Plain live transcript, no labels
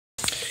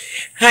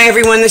Hi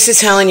everyone, this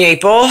is Helen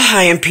Yapel.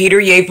 I am Peter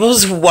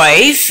Yapel's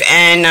wife,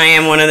 and I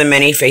am one of the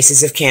many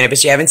faces of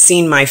cannabis. You haven't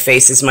seen my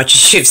face as much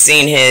as you've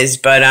seen his,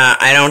 but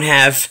I don't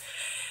have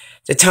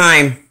the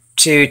time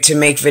to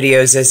make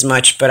videos as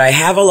much, but I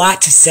have a lot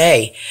to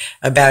say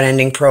about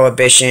ending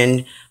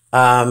prohibition,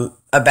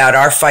 about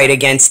our fight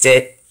against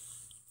it.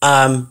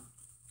 I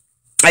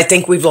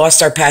think we've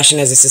lost our passion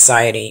as a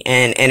society,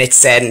 and it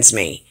saddens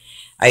me.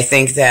 I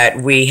think that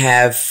we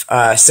have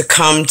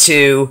succumbed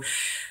to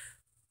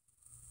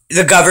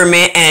the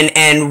government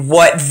and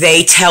what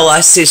they tell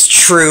us is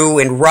true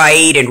and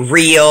right and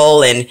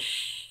real. And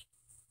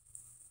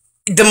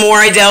the more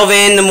I delve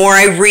in, the more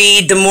I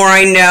read, the more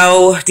I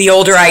know, the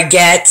older I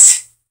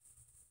get.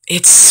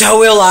 It's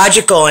so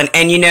illogical.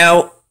 And you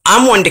know,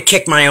 I'm one to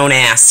kick my own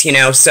ass, you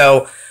know.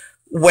 So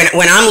when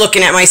I'm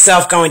looking at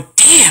myself going,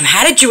 damn,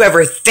 how did you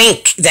ever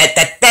think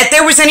that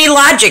there was any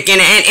logic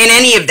in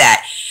any of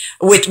that?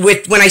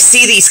 With when I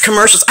see these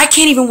commercials, I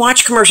can't even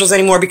watch commercials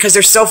anymore because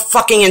they're so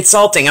fucking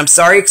insulting. I'm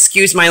sorry,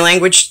 excuse my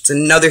language. It's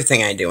another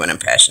thing I do when I'm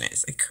passionate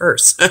is I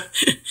curse.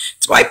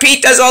 It's why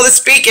Pete does all the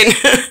speaking.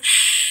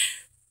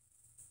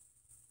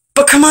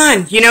 But come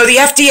on, you know, the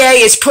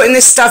FDA is putting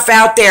this stuff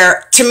out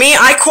there. To me,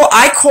 I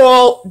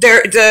call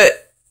the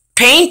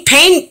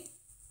pain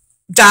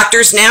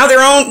doctors now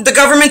the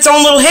government's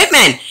own little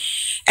hitmen.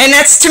 And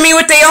that's to me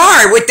what they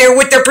are, with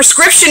their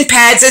prescription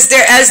pads as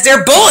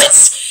their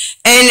bullets.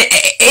 And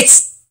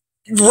it's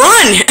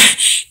run,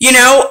 you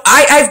know,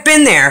 I've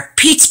been there.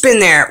 Pete's been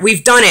there.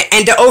 We've done it.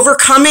 And to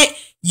overcome it,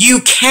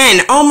 you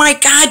can. Oh my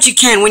God, you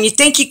can. When you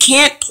think you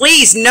can't,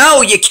 please,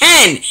 no, you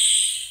can.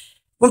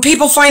 When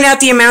people find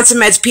out the amounts of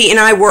meds Pete and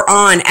I were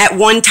on at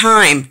one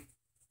time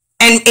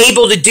and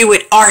able to do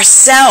it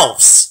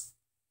ourselves,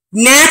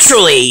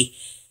 naturally,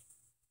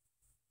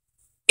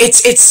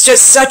 it's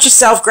just such a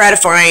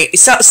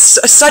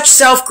such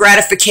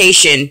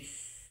self-gratification.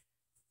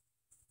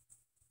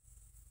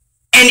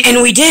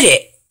 And we did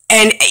it.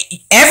 And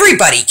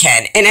everybody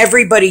can, and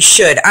everybody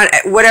should,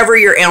 whatever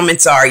your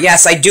ailments are.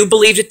 Yes, I do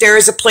believe that there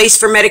is a place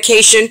for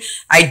medication.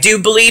 I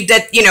do believe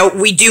that, you know,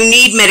 we do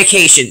need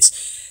medications,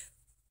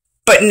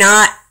 but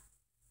not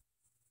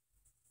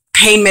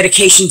pain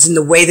medications in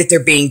the way that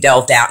they're being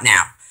dealt out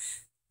now.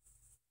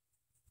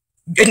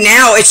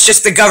 Now it's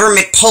just the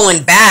government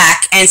pulling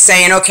back and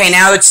saying, okay,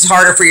 now it's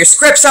harder for your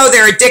scripts. Oh,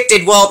 they're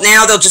addicted. Well,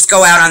 now they'll just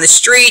go out on the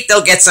street.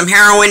 They'll get some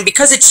heroin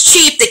because it's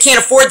cheap. They can't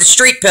afford the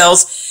street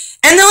pills,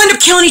 and they'll end up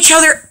killing each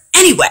other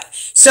anyway.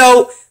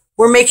 So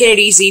we're making it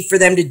easy for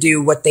them to do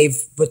what they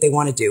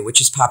want to do, which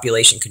is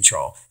population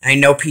control. And I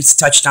know Pete's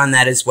touched on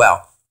that as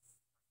well.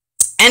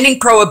 Ending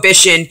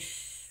prohibition.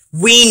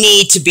 We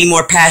need to be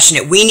more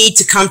passionate. We need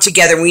to come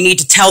together. We need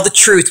to tell the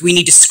truth. We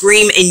need to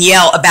scream and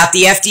yell about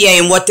the FDA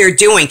and what they're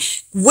doing.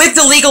 With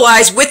the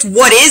legalized, with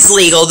what is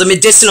legal, the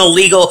medicinal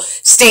legal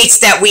states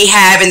that we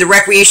have and the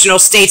recreational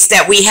states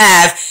that we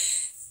have,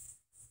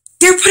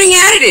 they're putting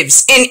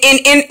additives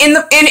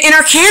in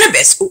our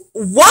cannabis.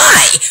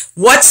 Why?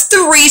 What's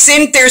the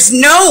reason? There's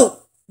no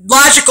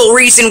logical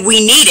reason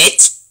we need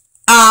it.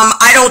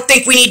 I don't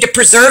think we need to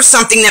preserve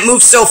something that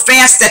moves so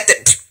fast that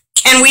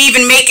can we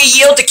even make a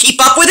yield to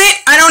keep up with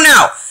it? I don't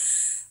know.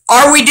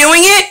 Are we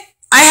doing it?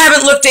 I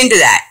haven't looked into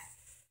that.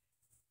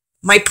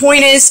 My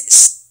point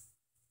is,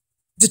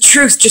 the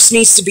truth just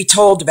needs to be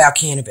told about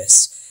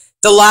cannabis.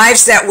 The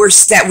lives that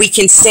we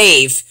can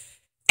save,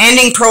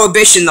 ending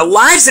prohibition, the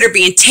lives that are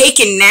being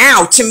taken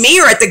now, to me,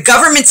 are at the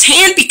government's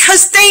hand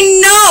because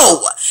they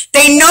know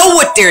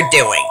what they're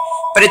doing.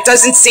 But it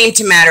doesn't seem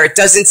to matter. It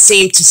doesn't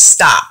seem to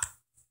stop.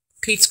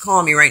 Pete's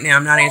calling me right now.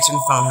 I'm not answering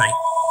the phone. Hi.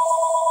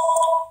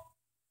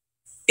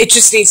 It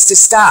just needs to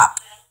stop.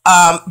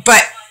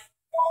 But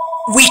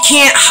we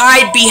can't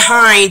hide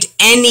behind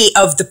any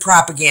of the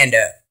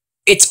propaganda.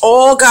 It's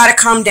all got to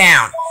come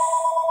down.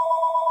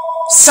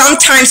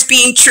 Sometimes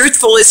being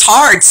truthful is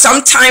hard.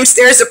 Sometimes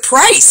there's a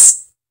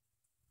price.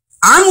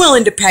 I'm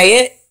willing to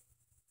pay it.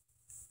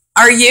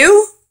 Are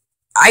you?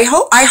 I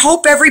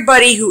hope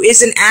everybody who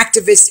is an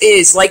activist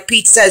is. Like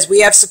Pete says,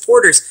 we have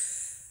supporters.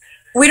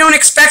 We don't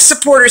expect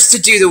supporters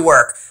to do the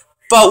work,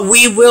 but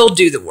we will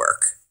do the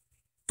work.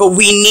 But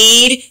we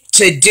need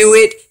to do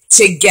it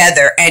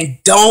together, and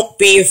don't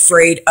be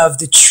afraid of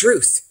the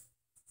truth.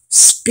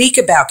 Speak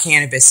about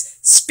cannabis.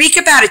 Speak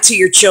about it to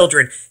your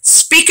children.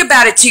 Speak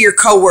about it to your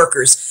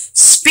coworkers.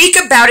 Speak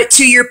about it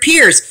to your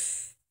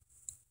peers.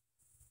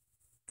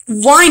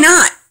 Why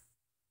not?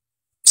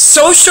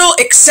 Social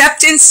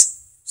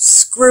acceptance,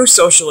 screw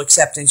social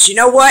acceptance. You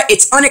know what?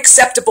 It's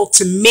unacceptable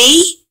to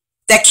me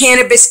that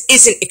cannabis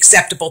isn't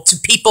acceptable to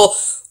people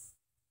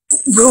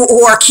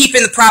who are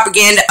keeping the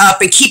propaganda up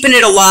and keeping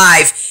it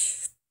alive.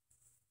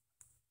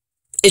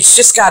 It's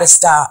just got to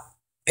stop.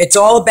 It's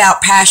all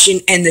about passion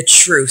and the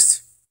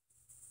truth.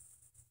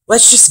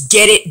 Let's just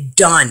get it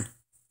done.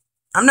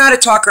 I'm not a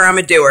talker, I'm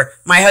a doer.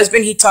 My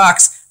husband, he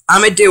talks,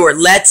 I'm a doer.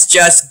 Let's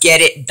just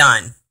get it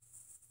done.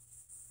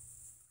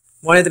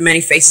 One of the many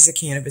faces of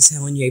cannabis,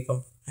 Helen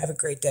Yapel. Have a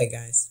great day,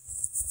 guys.